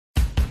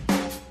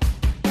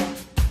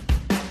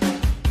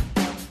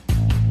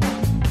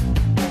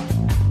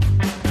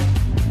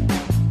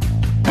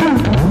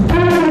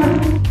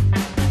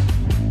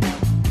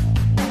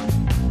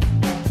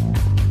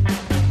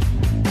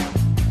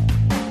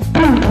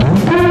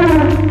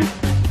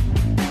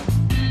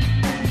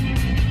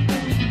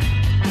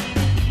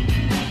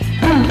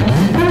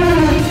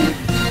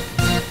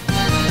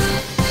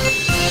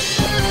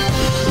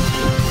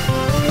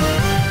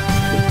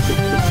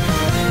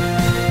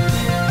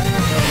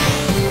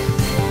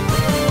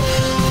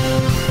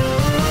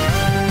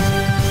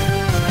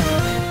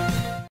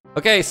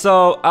Okay,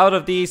 so out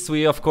of these,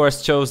 we of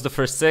course chose the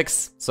first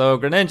 6. So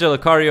Greninja,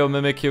 Lucario,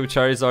 Mimikyu,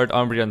 Charizard,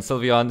 Umbreon,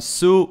 Sylveon.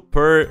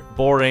 Super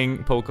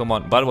boring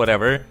Pokemon, but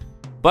whatever.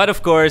 But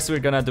of course, we're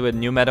gonna do it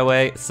new meta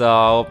way.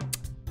 So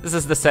this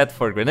is the set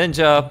for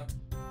Greninja.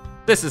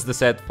 This is the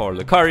set for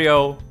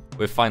Lucario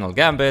with Final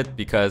Gambit,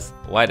 because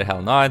why the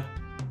hell not?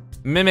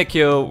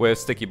 Mimikyu with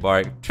Sticky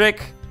Bark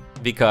Trick,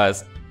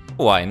 because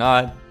why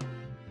not?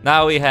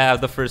 Now we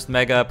have the first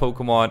Mega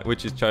Pokemon,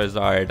 which is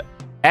Charizard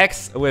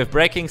X with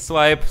Breaking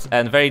Swipes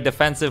and very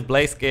defensive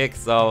Blaze Kick,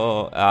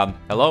 so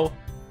hello.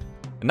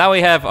 Now we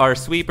have our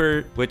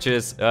Sweeper, which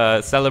is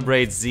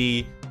Celebrate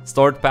Z,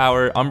 Stored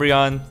Power,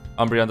 Umbreon.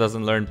 Umbreon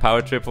doesn't learn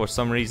Power Trip for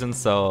some reason,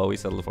 so we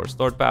settle for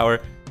Stored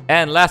Power.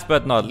 And last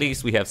but not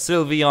least, we have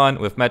Sylveon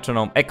with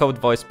Metronome, Echoed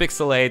Voice,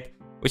 Pixelate,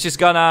 which is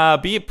gonna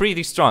be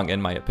pretty strong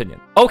in my opinion.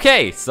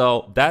 Okay,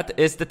 so that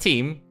is the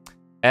team.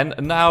 And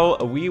now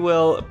we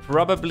will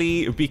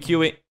probably be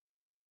queuing...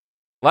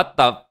 What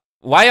the...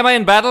 Why am I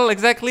in battle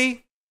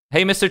exactly?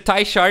 Hey, Mr.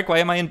 Tie Shark, why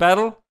am I in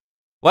battle?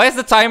 Why is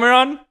the timer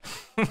on?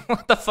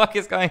 What the fuck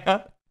is going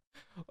on?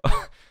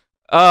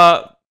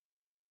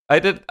 I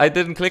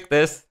didn't click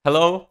this.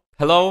 Hello?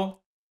 Hello?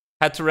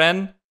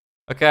 Hatteran?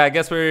 Okay, I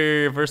guess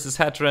we're versus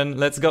Hatteran.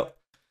 Let's go.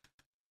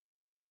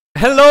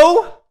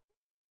 Hello?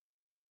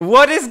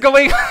 What is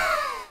going on?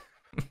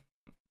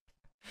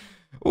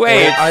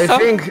 Wait.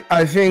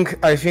 I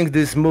think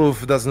this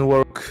move doesn't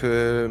work.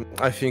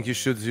 I think you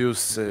should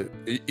use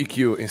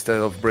EQ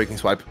instead of Breaking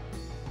Swipe.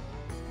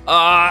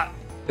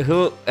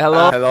 Hello?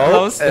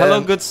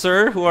 Hello, good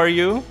sir. Who are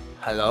you?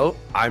 Hello,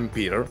 I'm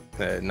Peter.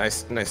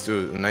 Nice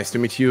to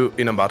meet you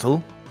in a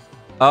battle.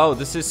 Oh,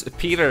 this is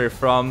Peter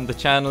from the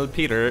channel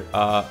Peter,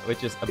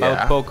 which is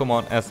about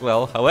Pokemon as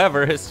well.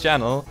 However, his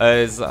channel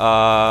is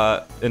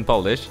in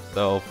Polish,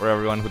 so for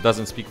everyone who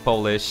doesn't speak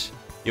Polish,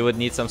 you would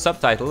need some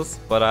subtitles.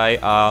 But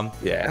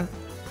yeah.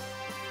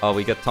 Oh,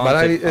 we got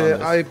taunted.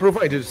 But I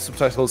provided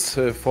subtitles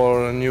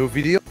for a new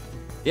video.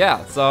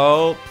 Yeah.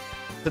 So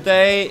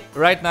today,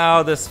 right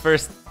now, this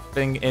first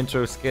thing,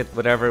 intro skit,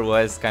 whatever,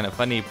 was kind of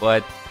funny,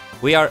 but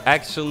we are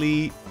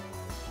actually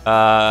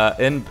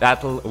in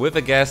battle with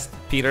a guest,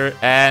 Peter,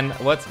 and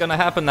what's gonna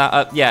happen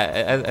now?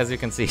 Yeah, as you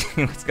can see,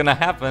 what's gonna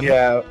happen?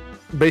 Yeah,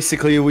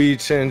 basically we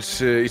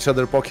change each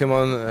other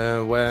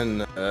Pokemon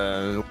when.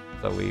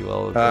 So we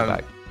will go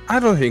back. I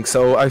don't think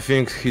so. I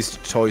think he's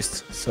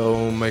choiced,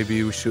 so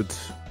maybe we should.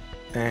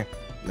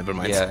 Never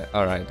mind. Yeah,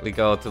 all right. We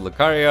go to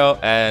Lucario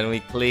and we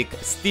click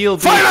Steel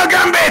Beam. Final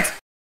Gambit.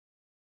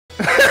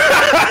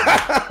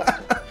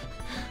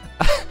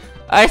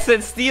 I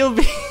said Steel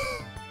Beam.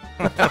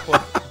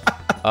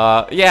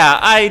 Yeah,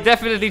 I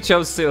definitely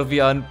chose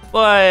Sylveon,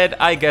 but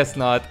I guess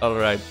not.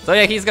 Alright. So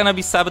yeah, he's gonna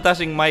be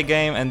sabotaging my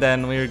game, and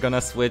then we're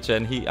gonna switch,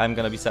 and I'm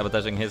gonna be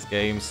sabotaging his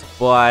games.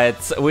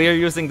 But we're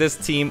using this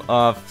team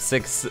of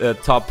 6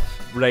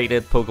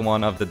 top-rated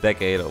Pokemon of the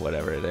decade, or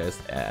whatever it is,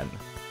 and...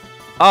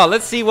 Oh,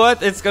 let's see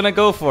what it's gonna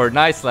go for.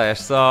 Night Slash.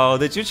 So,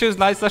 did you choose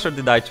Night Slash, or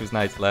did I choose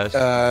Night Slash?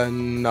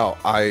 No,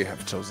 I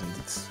have chosen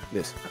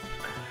this.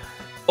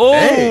 Oh!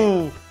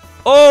 Hey.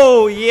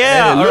 Oh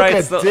yeah! Hey, all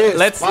right, so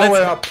let's power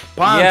up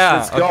punch. Yeah,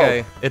 let's go.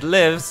 Okay. It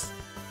lives.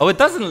 Oh, it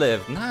doesn't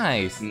live.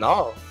 Nice.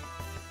 No.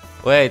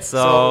 Wait,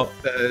 so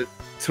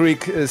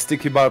trick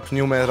Sticky Barb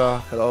new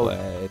meta. Hello.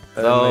 Wait.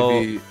 So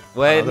maybe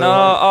wait, no.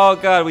 One. Oh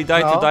god, we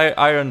died to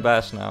Iron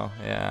Bash now.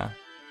 Yeah.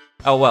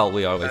 Oh well,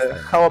 we always.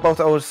 How about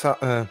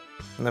our?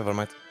 Never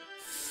mind.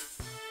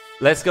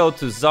 Let's go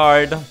to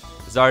Zard.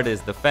 Zard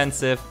is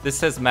defensive. This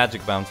says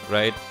Magic Bounce,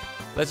 right?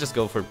 Let's just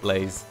go for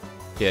Blaze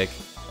Kick,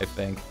 I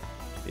think.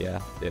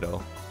 Yeah,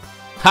 ditto.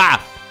 Ha!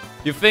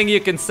 You think you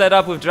can set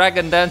up with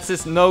Dragon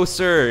Dances? No,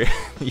 sir.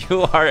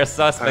 You are a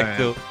suspect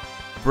too.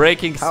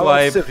 Breaking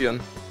Swipe.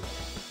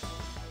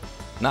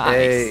 Nice.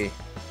 Hey.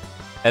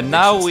 And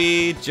now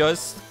we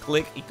just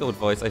click Echoed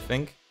Voice, I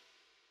think.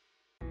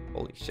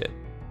 Holy shit.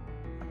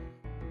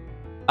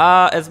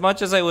 As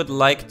much as I would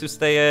like to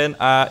stay in,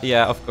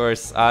 yeah, of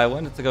course, I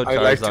wanted to go Charizard.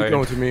 I like to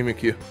go to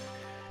Mimikyu.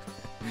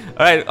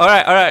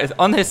 Alright.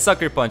 On his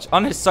Sucker Punch.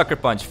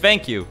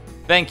 Thank you.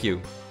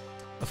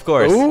 Of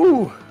course.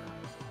 Ooh.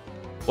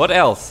 What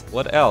else?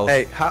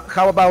 Hey,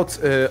 how about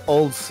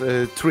old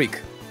Trick?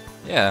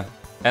 Yeah.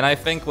 And I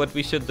think what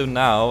we should do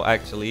now,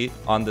 actually,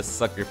 on the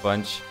Sucker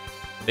Punch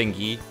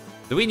thingy...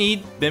 Do we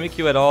need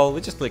Mimikyu at all? We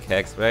just click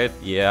Hex, right?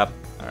 Yeah.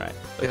 Alright.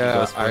 So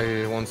yeah,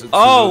 I wanted to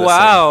Oh,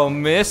 wow,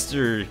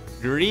 Mr.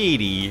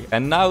 Greedy.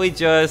 And now we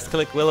just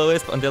click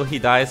Will-O-Wisp until he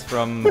dies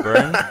from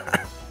burn.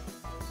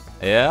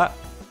 Yeah.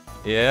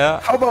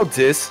 How about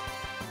this?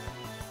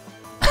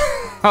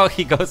 Oh,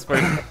 he goes for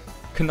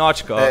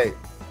Knochkov. Hey,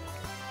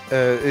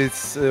 it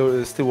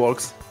still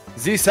works.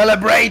 Z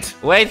Celebrate!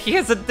 Wait, he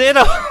has a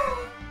Ditto!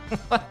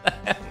 What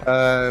the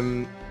hell?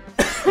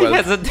 He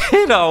has a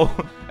Ditto!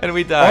 And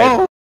we died.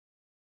 Oh.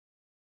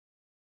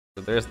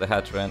 So there's the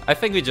Hatteran. I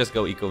think we just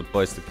go Echoed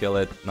Voice to kill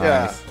it. Nice.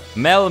 Yeah.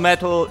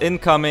 Melmetal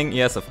incoming,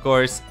 yes, of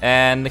course.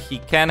 And he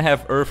can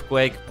have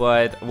Earthquake,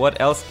 but what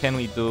else can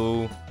we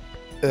do?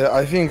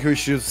 I think we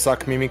should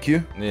suck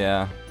Mimikyu.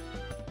 Yeah.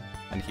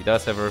 And he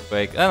does have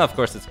Earthquake. And of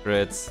course it's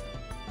crits.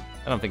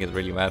 I don't think it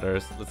really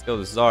matters. Let's go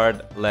to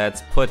Zard.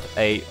 Let's put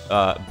a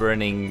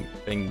burning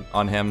thing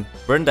on him.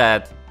 Burn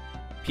that.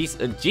 Piece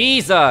of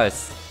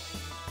Jesus!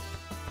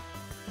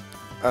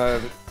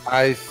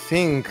 I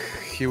think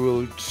he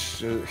will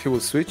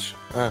switch.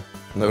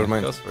 Never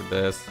mind. He goes for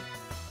this.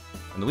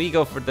 And we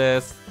go for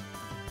this.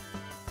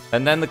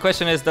 And then the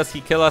question is, does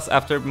he kill us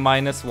after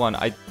 -1?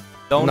 I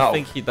don't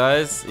think he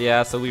does.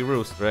 Yeah, so we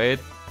roost, right?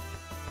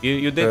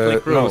 You did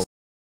click roost.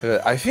 No.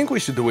 I think we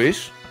should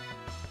wish.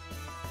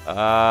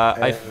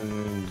 I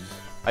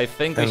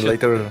think we should...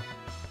 later...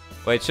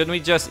 Wait, shouldn't we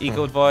just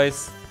Eco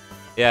Voice?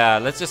 Yeah,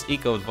 let's just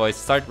Eco Voice.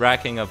 Start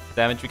racking up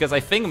damage. Because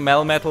I think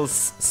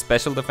Melmetal's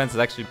special defense is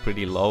actually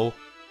pretty low.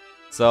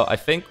 So I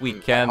think we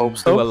can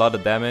do a lot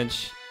of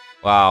damage.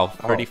 Wow,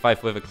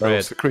 35 with a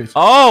crit.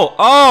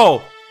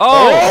 Oh!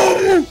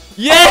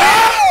 Yeah!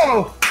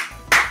 Oh!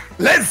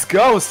 Let's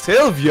go,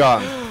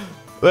 Sylveon!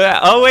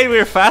 Oh wait,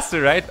 we're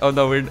faster, right? Oh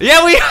no, we're...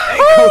 Yeah, we...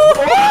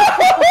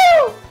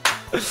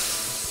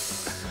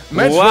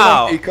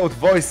 Wow! Echoed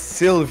voice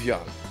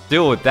Sylveon.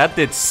 Dude, that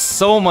did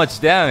so much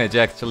damage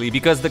actually,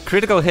 because the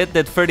critical hit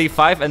did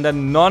 35 and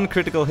then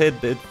non-critical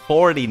hit did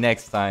 40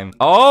 next time.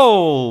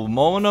 Oh,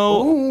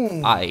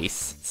 Mono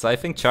Ice. So I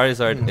think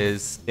Charizard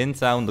is in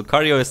town,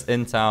 Lucario is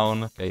in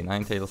town. Okay,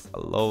 Ninetales,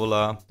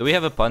 Alola. Do we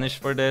have a punish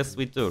for this?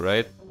 We do,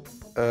 right?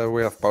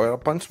 We have Power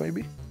Up Punch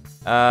maybe?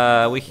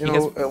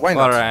 Why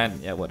not?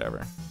 Yeah,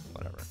 whatever.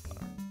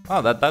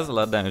 Oh, that does a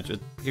lot of damage.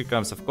 Here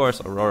comes, of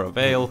course, Aurora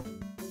Veil.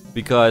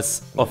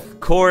 Because, of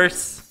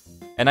course...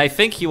 And I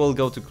think he will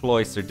go to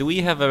Cloyster. Do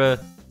we have a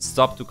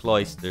stop to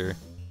Cloyster?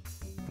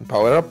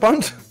 Power Up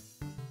Punch?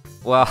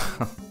 Well,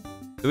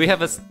 do we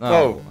have a...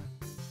 Oh.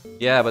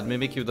 Yeah, but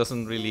Mimikyu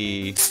doesn't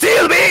really...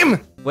 Steel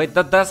Beam! Wait,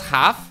 that does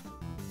half?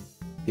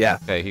 Yeah.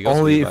 Okay, he goes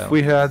only if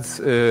we had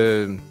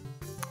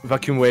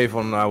Vacuum Wave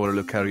on our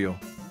Lucario.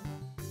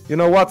 You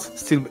know what?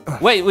 Steel...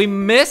 Wait, we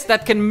missed?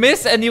 That can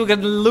miss and you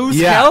can lose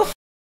health?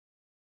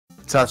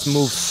 That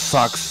move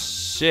sucks.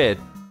 Shit.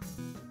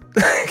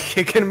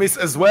 He can miss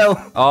as well.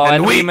 Oh,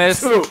 and we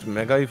missed.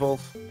 Mega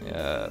Evolve.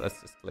 Yeah, let's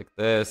just click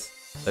this.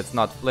 Let's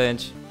not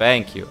flinch.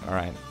 Thank you.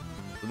 Alright.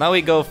 So now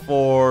we go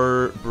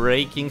for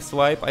Breaking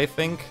Swipe, I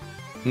think.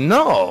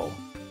 No!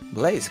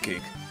 Blaze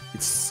Kick.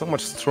 It's so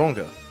much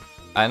stronger.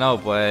 I know,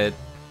 but...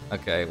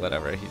 Okay,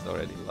 whatever. He's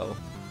already low.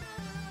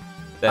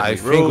 Then I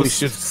think we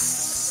should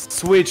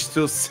switch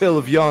to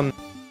Sylveon.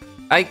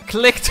 I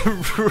clicked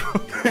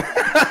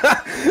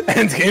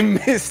and he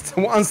missed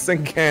once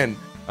again.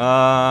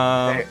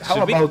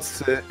 How about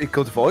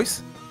Echoed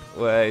Voice?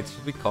 Wait,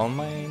 should we Calm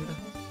Mind?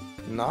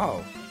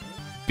 No.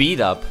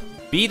 Beat up.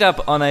 Beat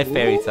up on a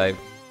fairy type.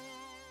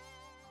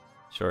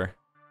 Sure.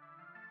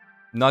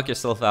 Knock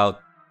yourself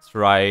out.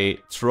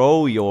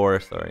 Throw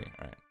your... Sorry,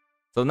 alright.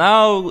 So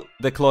now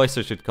the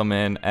Cloyster should come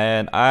in,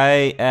 and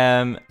I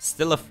am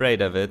still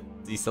afraid of it.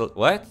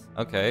 What?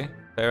 Okay,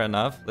 fair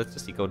enough. Let's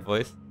just Echoed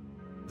Voice.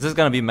 This is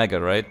gonna be Mega,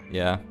 right?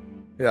 Yeah.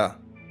 Yeah.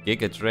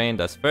 Giga Drain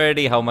does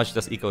 30. How much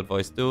does Echoed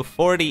Voice do?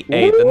 48.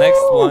 The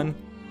next one.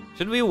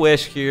 Should we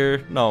wish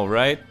here? No,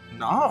 right?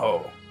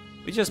 No.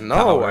 We just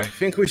power. I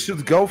think we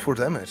should go for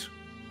damage.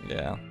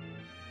 Yeah.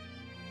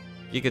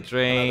 Giga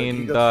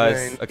Drain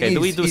does... Okay,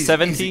 do we do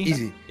 70?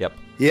 Easy. Yep.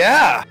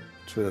 Yeah!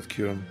 Try that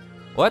cure him.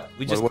 What?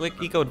 We just click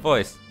Echoed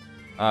Voice.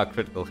 Ah,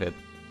 critical hit.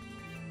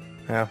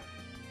 Yeah.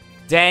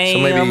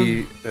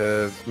 Damn!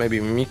 So maybe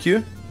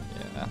Mimikyu?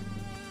 Yeah.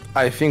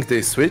 I think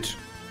they switch.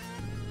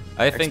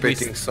 I think we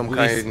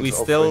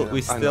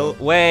still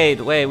wait,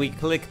 we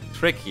click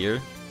Trick here.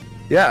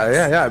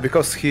 Yeah,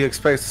 because he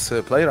expects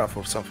Play Rough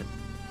or something.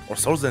 Or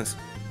Soul Dance.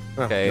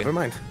 Oh, okay, never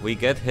mind. We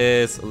get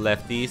his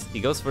lefties. He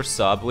goes for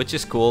sub, which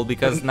is cool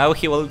because now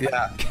he will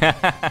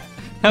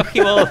now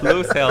he will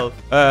lose health.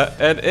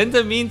 And in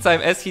the meantime,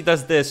 as he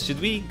does this,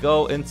 should we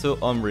go into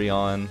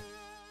Umbreon?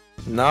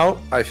 Now,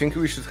 I think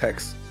we should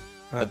Hex.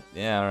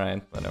 Yeah,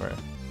 alright, whatever.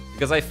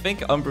 Because I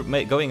think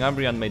going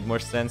Umbreon made more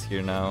sense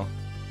here now.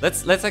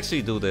 Let's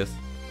actually do this.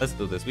 Let's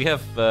do this. We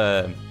have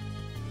the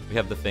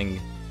thing.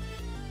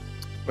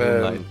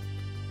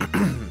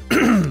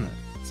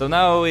 So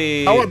now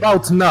we... How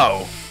about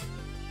now?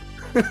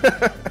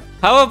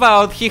 How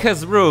about he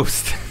has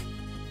Roost?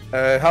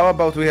 How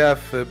about we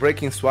have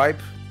Breaking Swipe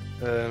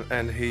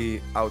and he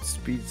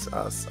outspeeds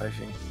us, I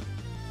think.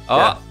 Oh.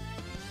 Yeah.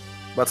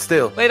 But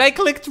still. Wait, I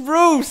clicked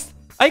Roost!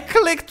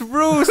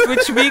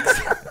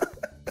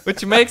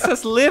 which makes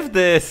us live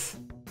this.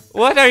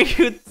 What are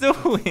you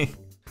doing?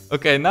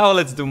 Okay, now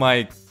let's do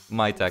my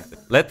tactic.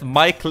 Let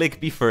my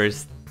click be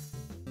first.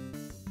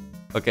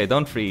 Okay,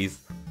 don't freeze.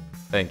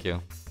 Thank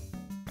you.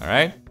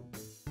 Alright.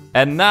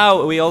 And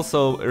now we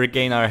also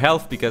regain our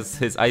health because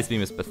his Ice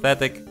Beam is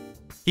pathetic.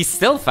 He's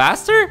still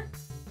faster?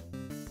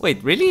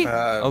 Wait, really?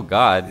 Oh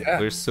god, yeah.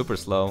 We're super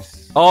slow.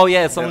 Oh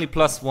yeah, it's only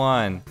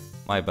 +1.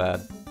 My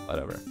bad.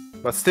 Whatever.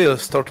 But still,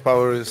 stored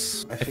power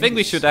is... I think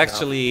we should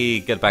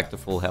actually get back to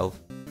full health.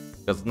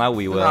 Because now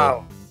we will.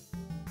 No.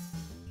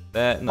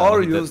 No,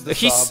 or use the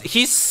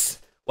he's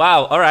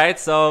wow, alright,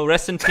 so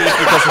rest in peace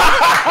because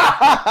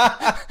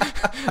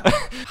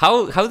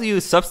How do you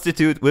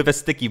substitute with a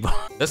sticky bomb?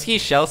 Does he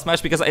shell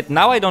smash? Because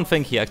now I don't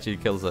think he actually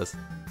kills us.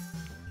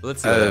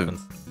 Let's see what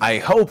happens. I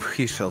hope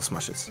he shell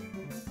smashes.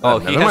 Oh,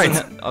 he never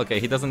doesn't. Okay,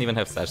 he doesn't even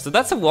have Sash. So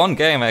that's a 1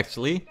 game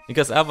actually,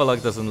 because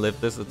Avalok doesn't live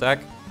this attack.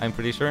 I'm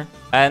pretty sure.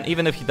 And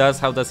even if he does,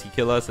 how does he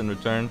kill us in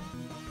return?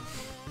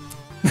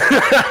 You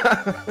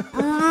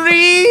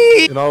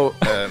know,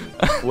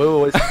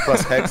 Will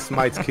plus Hex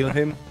might kill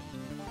him.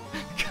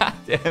 God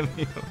damn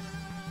you!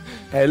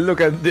 Hey,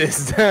 look at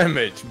this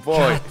damage, boy!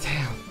 God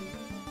damn.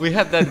 We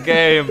had that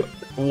game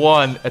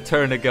won a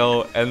turn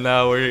ago, and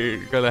now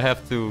we're gonna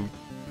have to.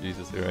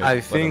 Jesus, you're right.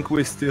 I think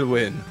we still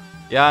win.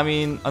 Yeah, I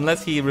mean,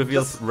 unless he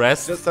reveals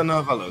rest. Just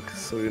another look,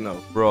 so you know.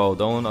 Bro,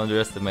 don't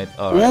underestimate.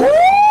 Alright.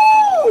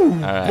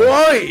 Alright.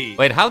 Boy!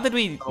 Wait, how did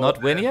we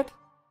not win yet?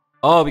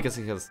 Oh, because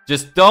he has.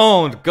 Just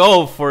don't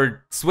go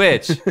for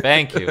Switch.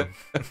 Thank you.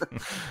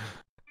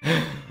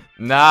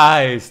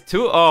 Nice.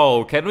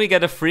 2-0. Can we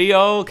get a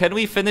 3-0? Can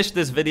we finish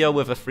this video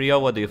with a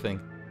 3-0? What do you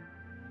think?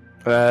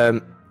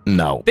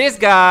 No. This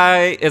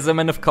guy is a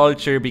man of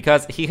culture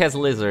because he has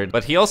Lizard,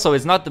 but he also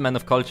is not the man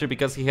of culture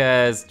because he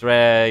has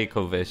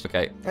Dracovish.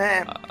 Okay.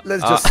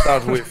 Let's just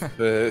start with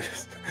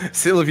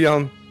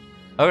Sylveon.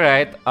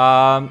 Alright.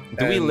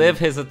 Do we live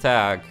his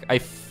attack?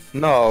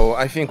 No,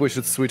 I think we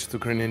should switch to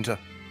Greninja.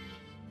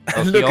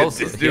 Oh,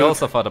 he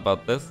also thought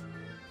about this.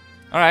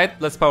 Alright,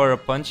 let's power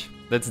up punch.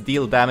 Let's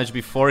deal damage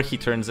before he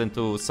turns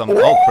into some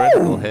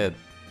critical hit.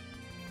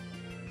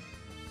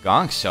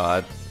 Gong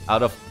shot.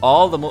 Out of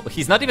all the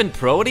he's not even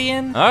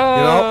Protean? Oh.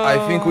 You know, I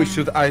think we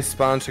should Ice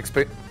Punch.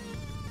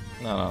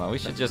 No, we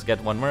should just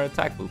get one more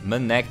attack loop.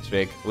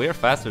 Manectric. We're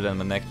faster than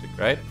Manectric,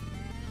 right?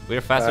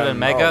 We're faster than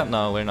Mega?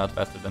 No, we're not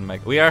faster than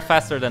Mega. We are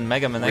faster than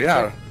Mega Manectric. We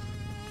are.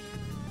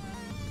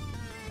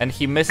 And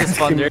he misses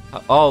Thunder.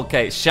 Oh,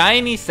 okay,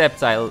 Shiny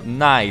Sceptile.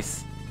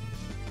 Nice.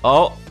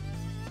 Oh.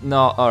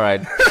 No,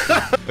 alright.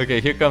 Okay,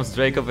 here comes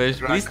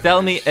Dracovish. Please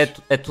tell me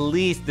at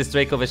least this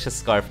Dracovish has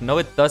Scarf. No,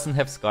 it doesn't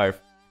have Scarf.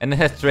 And it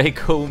has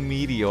Draco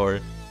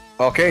Meteor.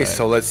 Okay, right.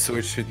 So let's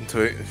switch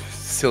into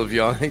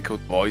Sylveon.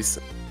 Good voice.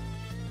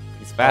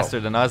 He's faster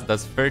than us,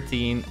 does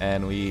 13,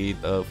 and we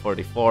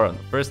 44 on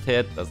the first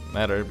hit. Doesn't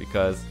matter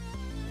because,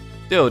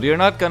 dude, you're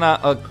not gonna.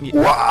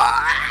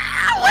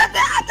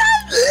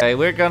 Okay,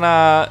 we're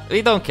gonna.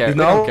 We don't care. We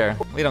don't care.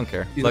 We don't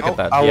care. Look at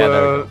that. Yeah,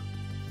 there we go.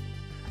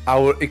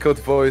 Our Echoed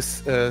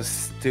voice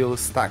still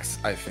stacks,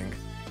 I think.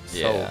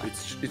 Yeah.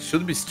 So it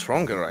should be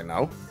stronger right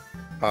now.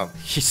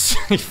 He's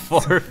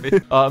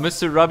forfeit.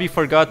 Mr. Robbie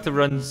forgot to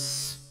run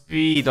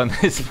speed on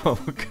his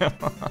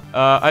Pokemon.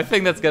 I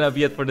think that's gonna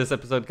be it for this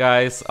episode,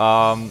 guys.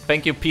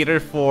 Thank you, Peter,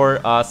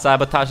 for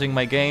sabotaging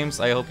my games.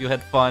 I hope you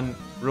had fun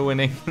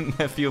ruining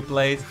a few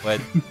plays.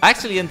 But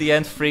actually, in the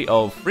end,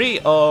 3-0.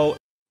 3-0.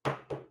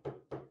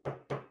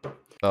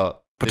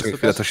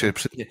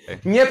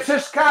 Nie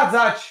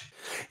przeszkadzać!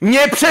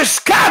 Nie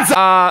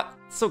przeszkadzać!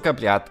 Suka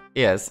bliat,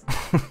 yes.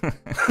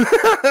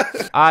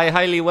 I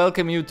highly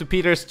welcome you to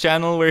Peter's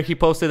channel where he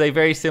posted a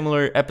very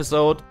similar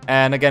episode.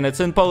 And again,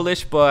 it's in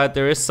Polish, but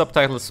there is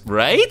subtitles,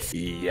 right?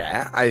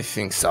 Yeah, I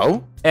think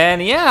so.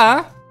 And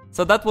yeah,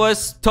 so that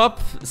was top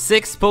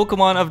 6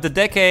 Pokemon of the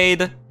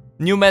decade.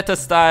 New meta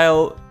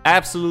style,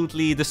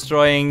 absolutely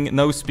destroying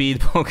no speed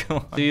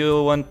Pokemon. Do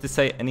you want to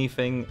say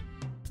anything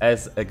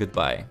as a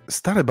goodbye?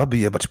 Stare baby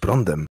jebać prądem.